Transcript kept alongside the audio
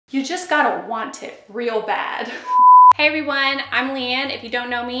You just gotta want it real bad. Hey everyone, I'm Leanne. If you don't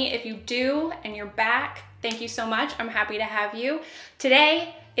know me, if you do and you're back, thank you so much. I'm happy to have you.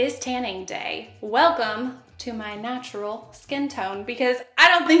 Today is tanning day. Welcome to my natural skin tone, because I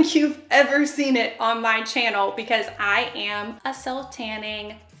don't think you've ever seen it on my channel, because I am a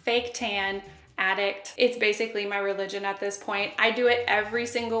self-tanning, fake tan addict. It's basically my religion at this point. I do it every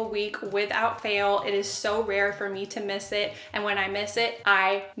single week without fail. It is so rare for me to miss it. And when I miss it,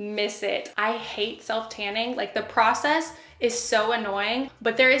 I miss it. I hate self-tanning. Like, the process is so annoying,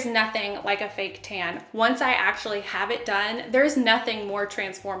 but there is nothing like a fake tan. Once I actually have it done, there's nothing more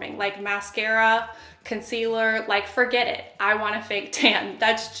transforming. Like mascara, concealer, like forget it. I want a fake tan.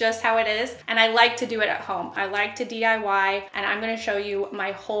 That's just how it is. And I like to do it at home. I like to DIY, and I'm gonna show you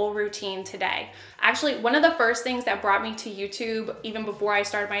my whole routine today. Actually, one of the first things that brought me to YouTube, even before I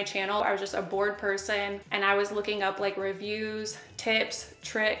started my channel, I was just a bored person and I was looking up like reviews, tips,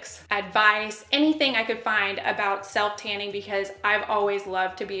 tricks, advice, anything I could find about self-tanning, because I've always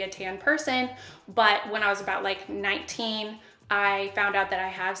loved to be a tan person. But when I was about like 19, I found out that I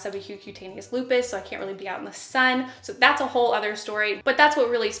have subacute cutaneous lupus, so I can't really be out in the sun. So that's a whole other story, but that's what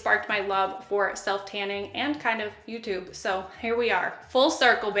really sparked my love for self-tanning and kind of YouTube. So here we are, full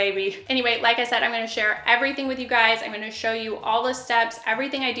circle, baby. Anyway, like I said, I'm gonna share everything with you guys. I'm gonna show you all the steps,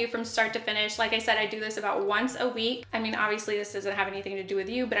 everything I do from start to finish. Like I said, I do this about once a week. I mean, obviously this doesn't have anything to do with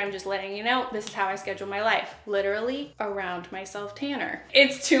you, but I'm just letting you know, this is how I schedule my life, literally around my self-tanner.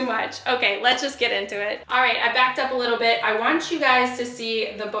 It's too much. Okay, let's just get into it. All right, I backed up a little bit. I want you guys to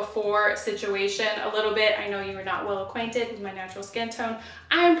see the before situation a little bit. I know you are not well acquainted with my natural skin tone.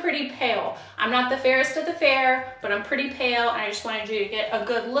 I'm pretty pale. I'm not the fairest of the fair, but I'm pretty pale, and I just wanted you to get a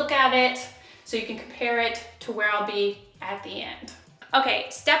good look at it so you can compare it to where I'll be at the end. Okay,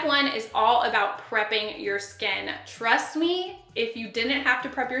 step one is all about prepping your skin. Trust me, if you didn't have to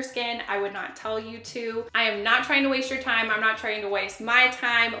prep your skin, I would not tell you to. I am not trying to waste your time. I'm not trying to waste my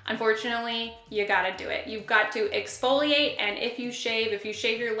time. Unfortunately, you gotta do it. You've got to exfoliate, and if you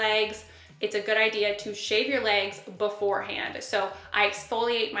shave your legs, it's a good idea to shave your legs beforehand. So I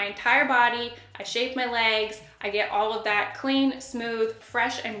exfoliate my entire body, I shave my legs, I get all of that clean, smooth,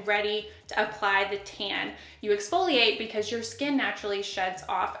 fresh, and ready to apply the tan. You exfoliate because your skin naturally sheds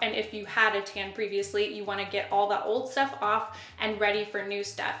off, and if you had a tan previously, you wanna get all the old stuff off and ready for new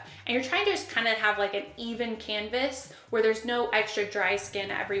stuff. And you're trying to just kind of have like an even canvas where there's no extra dry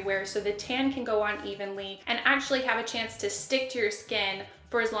skin everywhere, so the tan can go on evenly and actually have a chance to stick to your skin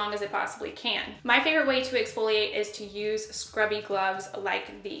for as long as it possibly can. My favorite way to exfoliate is to use scrubby gloves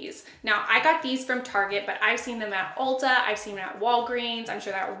like these. Now, I got these from Target, but I've seen them at Ulta, I've seen them at Walgreens, I'm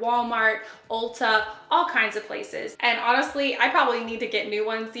sure they're at Walmart, Ulta, all kinds of places. And honestly, I probably need to get new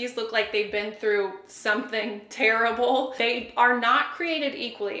ones. These look like they've been through something terrible. They are not created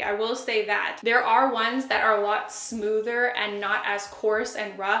equally, I will say that. There are ones that are a lot smoother and not as coarse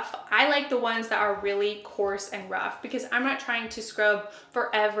and rough. I like the ones that are really coarse and rough, because I'm not trying to scrub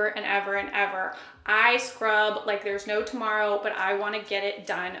forever and ever and ever. I scrub like there's no tomorrow, but I want to get it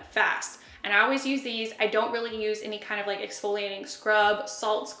done fast. And I always use these. I don't really use any kind of like exfoliating scrub,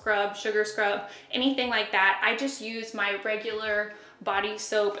 salt scrub, sugar scrub, anything like that. I just use my regular body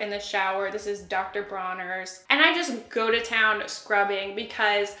soap in the shower. This is Dr. Bronner's. And I just go to town scrubbing,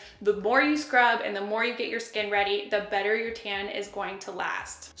 because the more you scrub and the more you get your skin ready, the better your tan is going to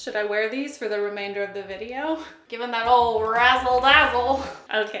last. Should I wear these for the remainder of the video? Given that old razzle dazzle.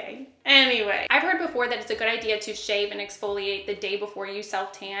 Okay. Anyway, I've heard before that it's a good idea to shave and exfoliate the day before you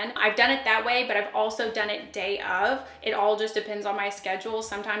self-tan. I've done it that way, but I've also done it day of. It all just depends on my schedule.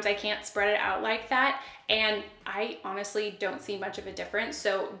 Sometimes I can't spread it out like that, and I honestly don't see much of a difference,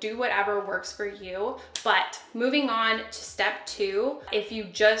 so do whatever works for you. But moving on to step two, if you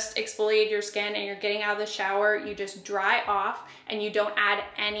just exfoliate your skin and you're getting out of the shower, you just dry off and you don't add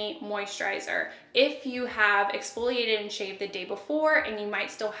any moisturizer. If you have exfoliated and shaved the day before and you might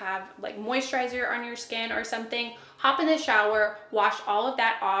still have like moisturizer on your skin or something, hop in the shower, wash all of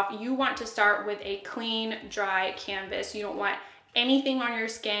that off. You want to start with a clean, dry canvas. You don't want anything on your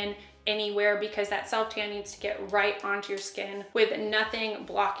skin anywhere, because that self-tan needs to get right onto your skin with nothing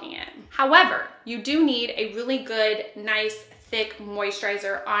blocking it. However, you do need a really good, nice, thick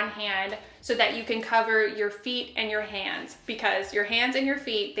moisturizer on hand so that you can cover your feet and your hands, because your hands and your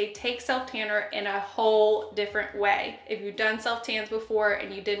feet, they take self-tanner in a whole different way. If you've done self-tans before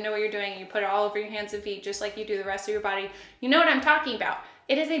and you didn't know what you're doing, and you put it all over your hands and feet just like you do the rest of your body, you know what I'm talking about.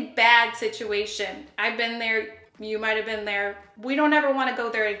 It is a bad situation. I've been there You might have been there. We don't ever want to go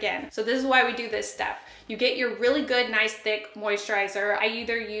there again. So this is why we do this step. You get your really good, nice, thick moisturizer. I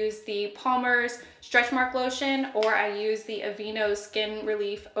either use the Palmer's Stretch Mark Lotion or I use the Aveeno Skin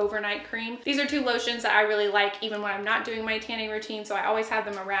Relief Overnight Cream. These are 2 lotions that I really like even when I'm not doing my tanning routine, so I always have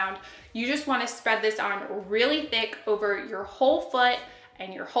them around. You just want to spread this on really thick over your whole foot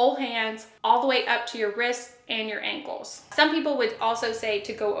and your whole hands, all the way up to your wrists and your ankles. Some people would also say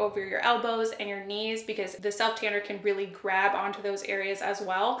to go over your elbows and your knees because the self-tanner can really grab onto those areas as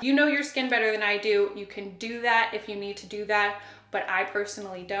well. You know your skin better than I do. You can do that if you need to do that, but I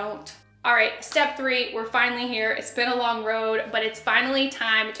personally don't. All right, step 3, we're finally here. It's been a long road, but it's finally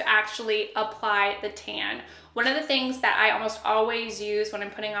time to actually apply the tan. One of the things that I almost always use when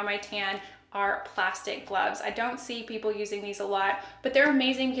I'm putting on my tan are plastic gloves. I don't see people using these a lot, but they're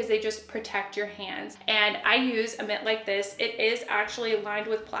amazing because they just protect your hands. And I use a mitt like this. It is actually lined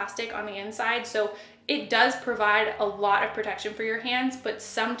with plastic on the inside, so it does provide a lot of protection for your hands, but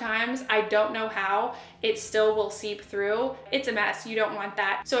sometimes I don't know how it still will seep through. It's a mess. You don't want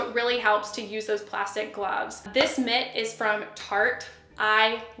that. So it really helps to use those plastic gloves. This mitt is from Tarte.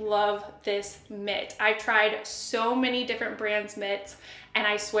 I love this mitt. I've tried so many different brands mitts and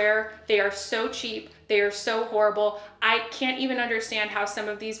I swear they are so cheap. They are so horrible. I can't even understand how some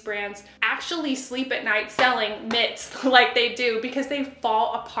of these brands actually sleep at night selling mitts like they do because they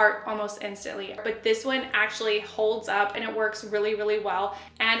fall apart almost instantly. But this one actually holds up and it works really, really well.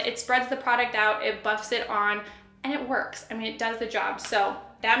 And it spreads the product out, it buffs it on, and it works. I mean, it does the job. So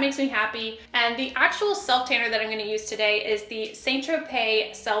that makes me happy. And the actual self-tanner that I'm gonna use today is the Saint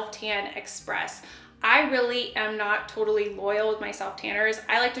Tropez Self-Tan Express. I really am not totally loyal with my self-tanners.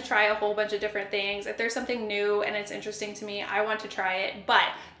 I like to try a whole bunch of different things. If there's something new and it's interesting to me, I want to try it. But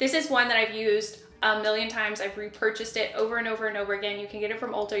this is one that I've used a million times. I've repurchased it over and over and over again. You can get it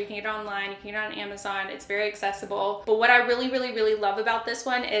from Ulta, you can get it online, you can get it on Amazon. It's very accessible. But what I really, really, really love about this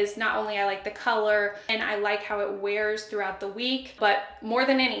one is not only I like the color and I like how it wears throughout the week, but more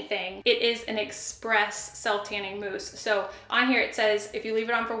than anything, it is an express self-tanning mousse. So on here it says if you leave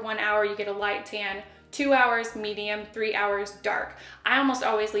it on for 1 hour, you get a light tan, 2 hours medium, 3 hours dark. I almost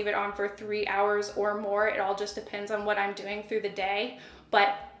always leave it on for 3 hours or more. It all just depends on what I'm doing through the day.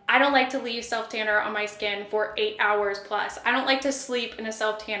 But I don't like to leave self-tanner on my skin for 8 hours plus. I don't like to sleep in a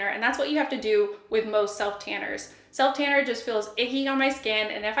self-tanner, and that's what you have to do with most self-tanners. Self-tanner just feels icky on my skin,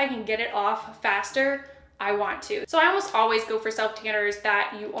 and if I can get it off faster, I want to. So I almost always go for self-tanners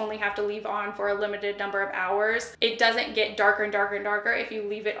that you only have to leave on for a limited number of hours. It doesn't get darker and darker and darker if you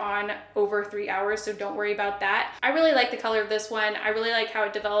leave it on over 3 hours, so don't worry about that. I really like the color of this one. I really like how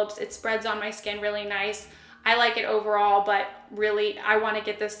it develops. It spreads on my skin really nice. I like it overall, but really I want to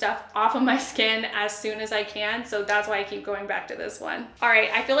get this stuff off of my skin as soon as I can, so that's why I keep going back to this one. All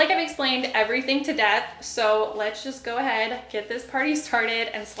right, I feel like I've explained everything to death, so let's just go ahead, get this party started,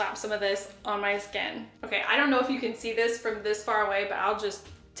 and slap some of this on my skin. Okay, I don't know if you can see this from this far away, but I'll just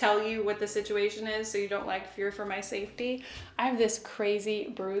tell you what the situation is so you don't like fear for my safety. I have this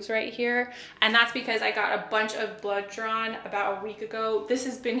crazy bruise right here, and that's because I got a bunch of blood drawn about a week ago. This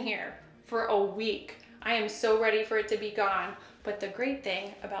has been here for a week. I am so ready for it to be gone. But the great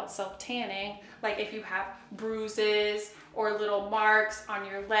thing about self-tanning, like if you have bruises or little marks on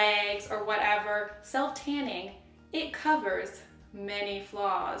your legs or whatever, self-tanning, it covers many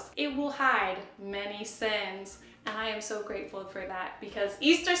flaws. It will hide many sins. And I am so grateful for that because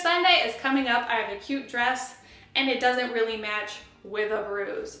Easter Sunday is coming up. I have a cute dress and it doesn't really match with a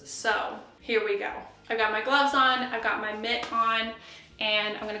bruise. So here we go. I've got my gloves on, I've got my mitt on,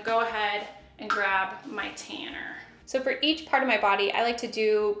 and I'm gonna go ahead and grab my tanner. So for each part of my body, I like to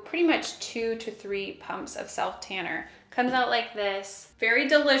do pretty much 2 to 3 pumps of self-tanner. Comes out like this, very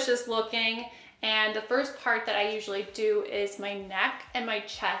delicious looking. And the first part that I usually do is my neck and my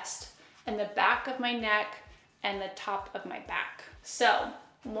chest and the back of my neck and the top of my back. So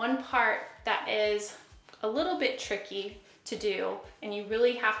one part that is a little bit tricky to do, and you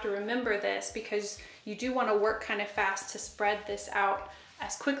really have to remember this because you do want to work kind of fast to spread this out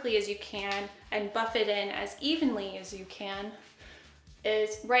as quickly as you can and buff it in as evenly as you can,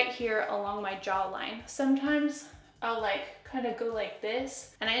 is right here along my jawline. Sometimes I'll like kind of go like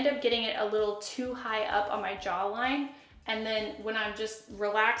this and I end up getting it a little too high up on my jawline. And then when I'm just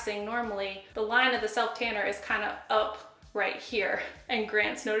relaxing normally, the line of the self-tanner is kind of up right here. And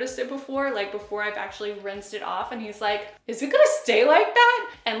Grant's noticed it before, like before I've actually rinsed it off, and he's like, is it gonna stay like that?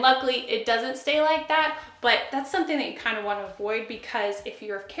 And luckily it doesn't stay like that, but that's something that you kind of want to avoid because if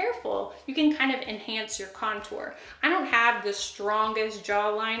you're careful, you can kind of enhance your contour. I don't have the strongest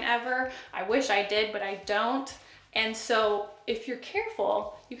jawline ever. I wish I did, but I don't. And so if you're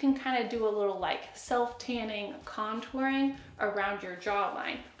careful, you can kind of do a little like self-tanning contouring around your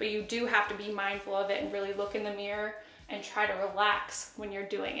jawline, but you do have to be mindful of it and really look in the mirror and try to relax when you're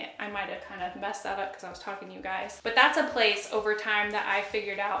doing it. I might have kind of messed that up because I was talking to you guys, but that's a place over time that I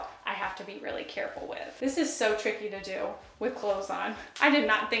figured out I have to be really careful with. This is so tricky to do with clothes on. I did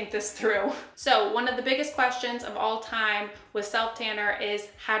not think this through. So one of the biggest questions of all time with self-tanner is,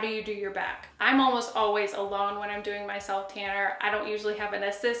 how do you do your back? I'm almost always alone when I'm doing my self-tanner. I don't usually have an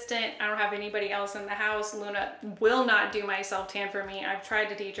assistant. I don't have anybody else in the house. Luna will not do my self-tan for me. I've tried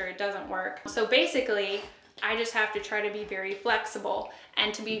to teach her, it doesn't work. So basically, I just have to try to be very flexible.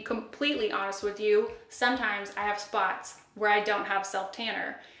 And to be completely honest with you, sometimes I have spots where I don't have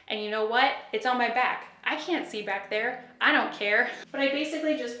self-tanner. And you know what? It's on my back. I can't see back there. I don't care. But I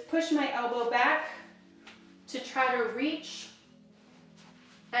basically just push my elbow back to try to reach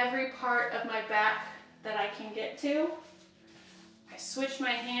every part of my back that I can get to. I switch my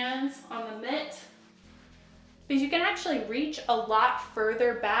hands on the mitt, because you can actually reach a lot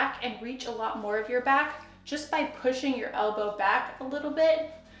further back and reach a lot more of your back just by pushing your elbow back a little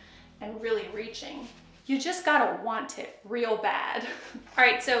bit and really reaching. You just gotta want it real bad. All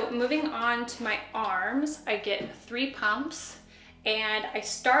right, so moving on to my arms, I get 3 pumps, and I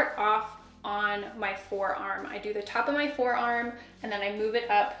start off on my forearm. I do the top of my forearm, and then I move it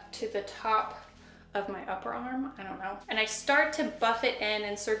up to the top of my upper arm, I don't know. And I start to buff it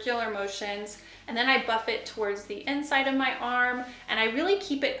in circular motions, and then I buff it towards the inside of my arm, and I really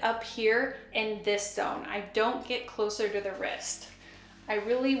keep it up here in this zone. I don't get closer to the wrist. I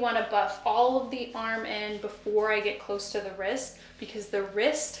really want to buff all of the arm in before I get close to the wrist, because the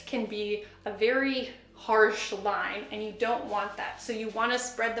wrist can be a very harsh line and you don't want that. So you want to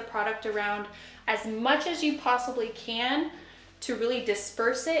spread the product around as much as you possibly can to really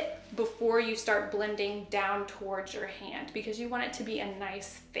disperse it before you start blending down towards your hand, because you want it to be a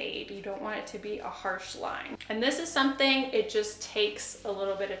nice fade. You don't want it to be a harsh line. And this is something, it just takes a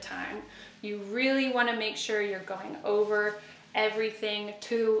little bit of time. You really want to make sure you're going over everything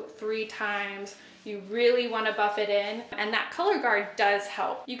 2-3 times. You really want to buff it in, and that color guard does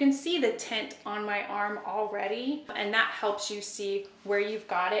help. You can see the tint on my arm already, and that helps you see where you've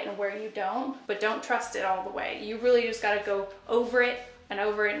got it and where you don't, but don't trust it all the way. You really just got to go over it and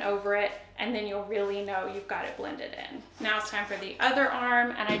over it and over it, and then you'll really know you've got it blended in. Now it's time for the other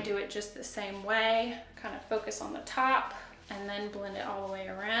arm, and I do it just the same way. Kind of focus on the top and then blend it all the way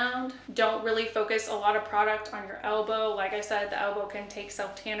around. Don't really focus a lot of product on your elbow. Like I said, the elbow can take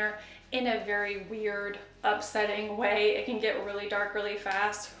self-tanner in a very weird, upsetting way. It can get really dark really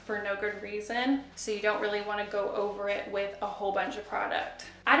fast for no good reason. So you don't really want to go over it with a whole bunch of product.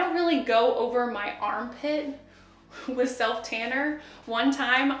 I don't really go over my armpit with self-tanner. One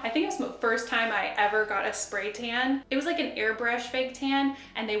time, I think it was the first time I ever got a spray tan. It was like an airbrush fake tan,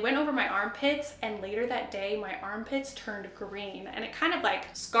 and they went over my armpits, and later that day my armpits turned green, and it kind of like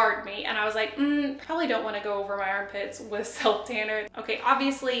scarred me, and I was like, probably don't want to go over my armpits with self-tanner. Okay,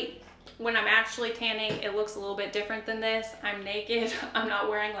 obviously when I'm actually tanning, it looks a little bit different than this. I'm naked. I'm not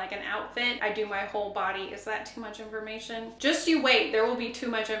wearing like an outfit. I do my whole body. Is that too much information? Just you wait. There will be too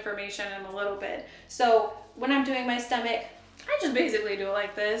much information in a little bit. So when I'm doing my stomach, I just basically do it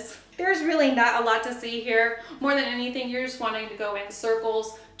like this. There's really not a lot to see here. More than anything, you're just wanting to go in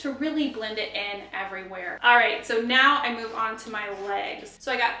circles to really blend it in everywhere. All right, so now I move on to my legs.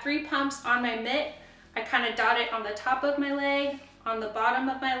 So I got 3 pumps on my mitt. I kind of dot it on the top of my leg, on the bottom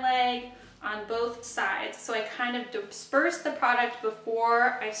of my leg, on both sides. So I kind of disperse the product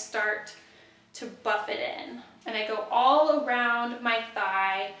before I start to buff it in. And I go all around my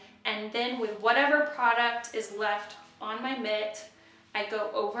thigh, and then with whatever product is left on my mitt, I go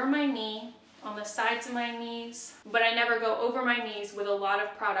over my knee, on the sides of my knees, but I never go over my knees with a lot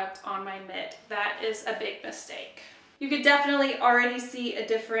of product on my mitt. That is a big mistake. You could definitely already see a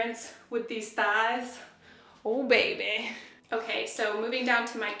difference with these thighs. Oh baby. Okay, so moving down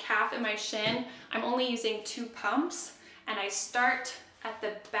to my calf and my shin, I'm only using 2 pumps, and I start at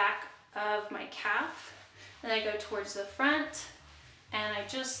the back of my calf, then I go towards the front, and I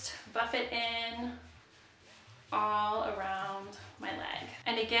just buff it in all around my leg.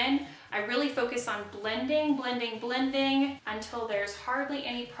 And again, I really focus on blending, blending, blending until there's hardly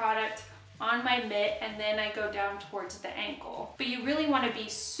any product on my mitt, and then I go down towards the ankle. But you really want to be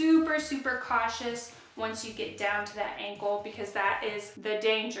super, super cautious once you get down to that ankle, because that is the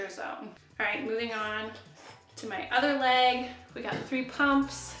danger zone. All right, moving on to my other leg. We got 3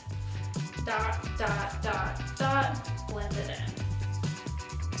 pumps, dot, dot, dot, dot, blend it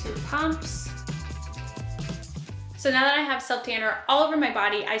in. 2 pumps. So now that I have self tanner all over my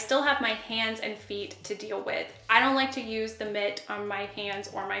body, I still have my hands and feet to deal with. I don't like to use the mitt on my hands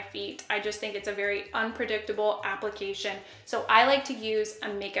or my feet. I just think it's a very unpredictable application. So I like to use a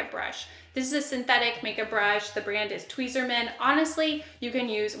makeup brush. This is a synthetic makeup brush. The brand is Tweezerman. Honestly, you can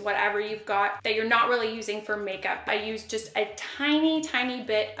use whatever you've got that you're not really using for makeup. I use just a tiny, tiny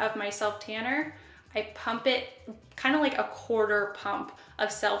bit of my self tanner. I pump it kind of like a quarter pump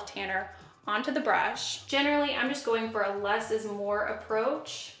of self tanner onto the brush. Generally, I'm just going for a less is more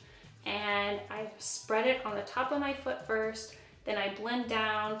approach, and I spread it on the top of my foot first, then I blend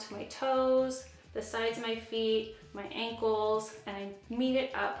down to my toes, the sides of my feet, my ankles, and I meet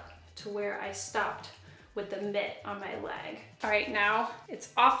it up to where I stopped with the mitt on my leg. All right, now it's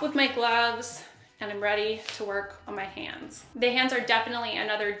off with my gloves and I'm ready to work on my hands. The hands are definitely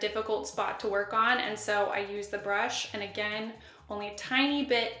another difficult spot to work on, and so I use the brush, and again, only a tiny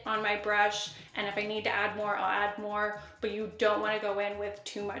bit on my brush, and if I need to add more, I'll add more, but you don't want to go in with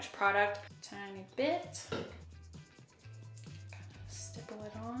too much product. Tiny bit. Kind of stipple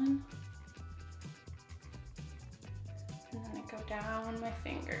it on. And then I go down my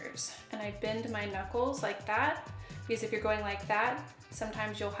fingers. And I bend my knuckles like that, because if you're going like that,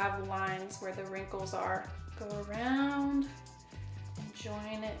 sometimes you'll have lines where the wrinkles are. Go around and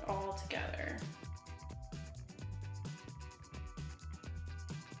join it all together.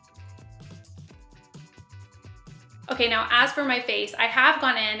 Okay, now as for my face, I have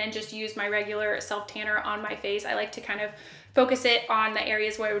gone in and just used my regular self tanner on my face. I like to kind of focus it on the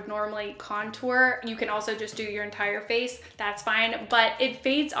areas where I would normally contour. You can also just do your entire face, that's fine, but it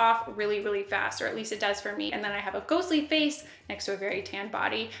fades off really, really fast, or at least it does for me. And then I have a ghostly face next to a very tan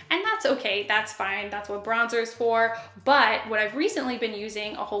body, and that's okay, that's fine, that's what bronzer is for. But what I've recently been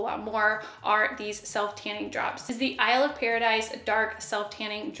using a whole lot more are these self-tanning drops. This is the Isle of Paradise Dark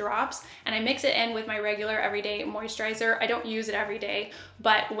Self-Tanning Drops, and I mix it in with my regular everyday moisturizer. I don't use it every day,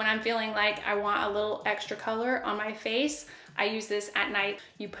 but when I'm feeling like I want a little extra color on my face, I use this at night.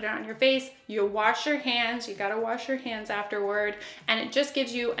 You put it on your face, you wash your hands, you gotta wash your hands afterward, and it just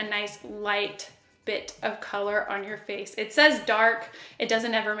gives you a nice light bit of color on your face. It says dark. It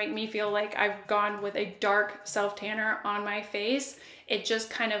doesn't ever make me feel like I've gone with a dark self-tanner on my face. It just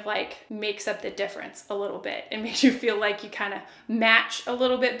kind of like makes up the difference a little bit. It makes you feel like you kind of match a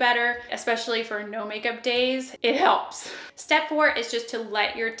little bit better, especially for no makeup days. It helps. Step 4 is just to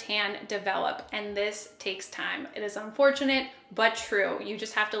let your tan develop, and this takes time. It is unfortunate, but true. You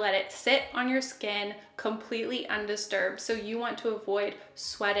just have to let it sit on your skin completely undisturbed. So you want to avoid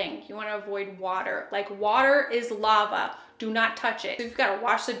sweating. You want to avoid water. Like, water is lava. Do not touch it. You've got to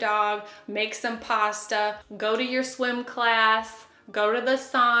wash the dog, make some pasta, go to your swim class, go to the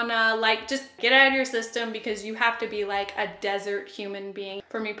sauna, like just get out of your system, because you have to be like a desert human being.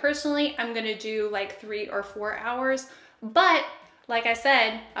 For me personally, I'm gonna do like 3 or 4 hours, but like I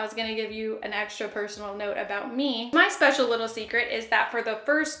said, I was gonna give you an extra personal note about me. My special little secret is that for the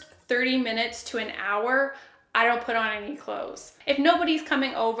first 30 minutes to an hour, I don't put on any clothes. If nobody's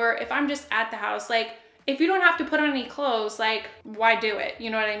coming over, if I'm just at the house, like, if you don't have to put on any clothes, like, why do it? You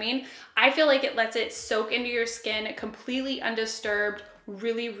know what I mean? I feel like it lets it soak into your skin completely undisturbed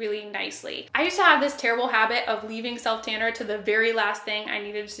really, really nicely. I used to have this terrible habit of leaving self-tanner to the very last thing I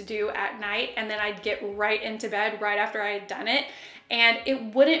needed to do at night, and then I'd get right into bed right after I had done it, and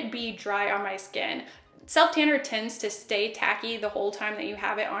it wouldn't be dry on my skin. Self-tanner tends to stay tacky the whole time that you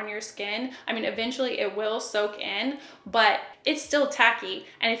have it on your skin. I mean, eventually it will soak in, but it's still tacky.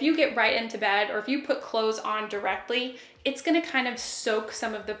 And if you get right into bed, or if you put clothes on directly, it's gonna kind of soak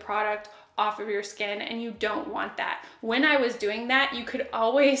some of the product off of your skin, and you don't want that. When I was doing that, you could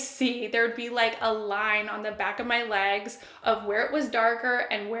always see there would be like a line on the back of my legs of where it was darker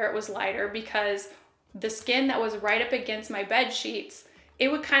and where it was lighter, because the skin that was right up against my bed sheets,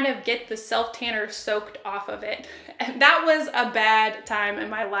 it would kind of get the self-tanner soaked off of it. And that was a bad time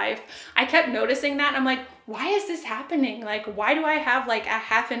in my life. I kept noticing that, and I'm like, why is this happening? Like, why do I have like a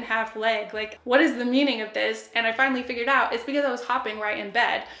half and half leg? Like, what is the meaning of this? And I finally figured out it's because I was hopping right in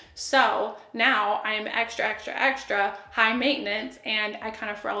bed. So now I'm extra, extra, extra high maintenance, and I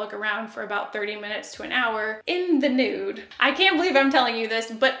kind of frolic around for about 30 minutes to an hour in the nude. I can't believe I'm telling you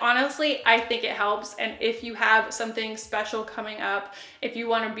this, but honestly, I think it helps. And if you have something special coming up, if you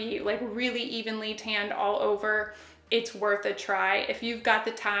want to be like really evenly tanned all over, it's worth a try. If you've got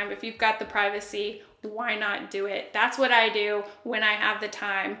the time, if you've got the privacy, why not do it? That's what I do when I have the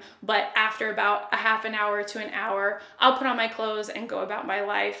time. But after about a half an hour to an hour, I'll put on my clothes and go about my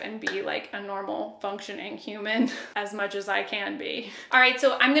life and be like a normal functioning human as much as I can be. All right,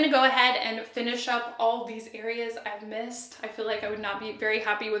 so I'm gonna go ahead and finish up all these areas I've missed. I feel like I would not be very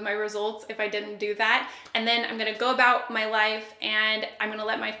happy with my results if I didn't do that. And then I'm gonna go about my life and I'm gonna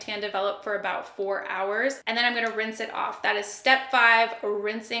let my tan develop for about 4 hours. And then I'm gonna rinse it off. That is step 5,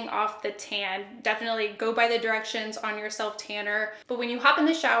 rinsing off the tan. Definitely go by the directions on your self tanner. But when you hop in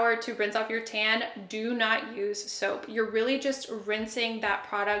the shower to rinse off your tan, do not use soap. You're really just rinsing that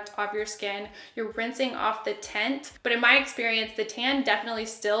product off your skin. You're rinsing off the tint. But in my experience, the tan definitely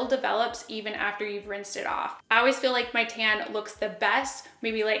still develops even after you've rinsed it off. I always feel like my tan looks the best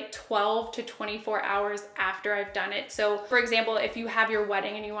maybe like 12 to 24 hours after I've done it. So for example, if you have your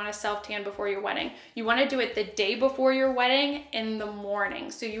wedding and you want to self tan before your wedding, you want to do it the day before your wedding in the morning.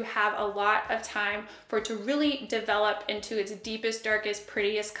 So you have a lot of time for it to really develop into its deepest, darkest,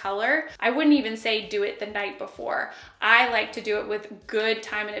 prettiest color. I wouldn't even say do it the night before. I like to do it with good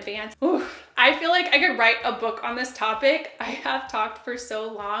time in advance. Oof, I feel like I could write a book on this topic. I have talked for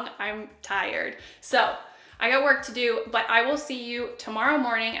so long, I'm tired. So I got work to do, but I will see you tomorrow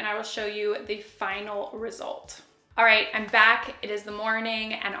morning and I will show you the final result. All right, I'm back. It is the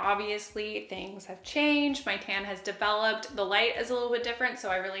morning and obviously things have changed. My tan has developed. The light is a little bit different, so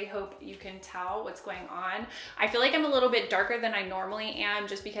I really hope you can tell what's going on. I feel like I'm a little bit darker than I normally am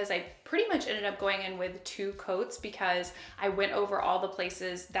just because I pretty much ended up going in with 2 coats because I went over all the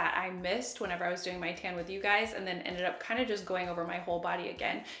places that I missed whenever I was doing my tan with you guys and then ended up kind of just going over my whole body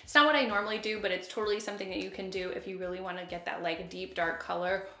again. It's not what I normally do, but it's totally something that you can do if you really want to get that like deep dark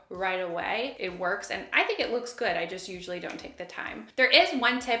color right away. It works and I think it looks good. I just usually don't take the time. There is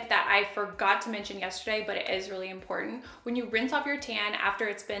one tip that I forgot to mention yesterday, but it is really important. When you rinse off your tan after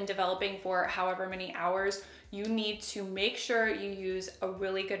it's been developing for however many hours, you need to make sure you use a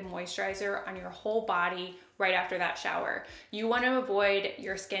really good moisturizer on your whole body right after that shower. You want to avoid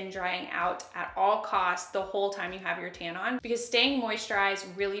your skin drying out at all costs the whole time you have your tan on because staying moisturized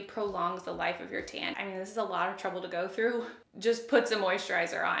really prolongs the life of your tan. I mean, this is a lot of trouble to go through. Just put some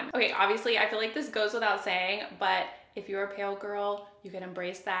moisturizer on. Okay, obviously I feel like this goes without saying, but if you're a pale girl, you can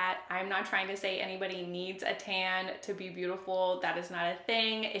embrace that. I'm not trying to say anybody needs a tan to be beautiful. That is not a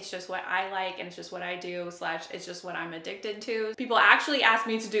thing. It's just what I like and it's just what I do, / it's just what I'm addicted to. People actually ask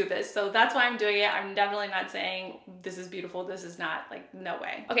me to do this, so that's why I'm doing it. I'm definitely not saying this is beautiful, this is not, like, no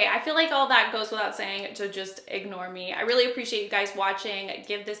way. Okay, I feel like all that goes without saying, so just ignore me. I really appreciate you guys watching.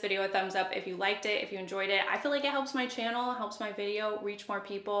 Give this video a thumbs up if you liked it, if you enjoyed it. I feel like it helps my channel, helps my video reach more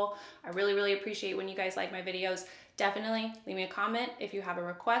people. I really, really appreciate when you guys like my videos. Definitely leave me a comment if you have a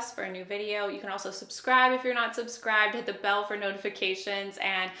request for a new video. You can also subscribe if you're not subscribed, hit the bell for notifications,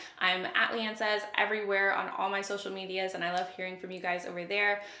 and I'm at LeighAnnSays everywhere on all my social medias, and I love hearing from you guys over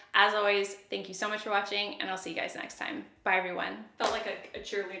there. As always, thank you so much for watching, and I'll see you guys next time. Bye, everyone. Felt like a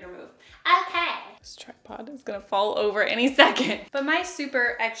cheerleader move. Okay. This tripod is gonna fall over any second. But my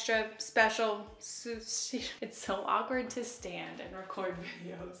super extra special, it's so awkward to stand and record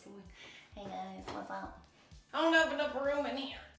videos. Hey guys, what's up? I don't have enough room in here.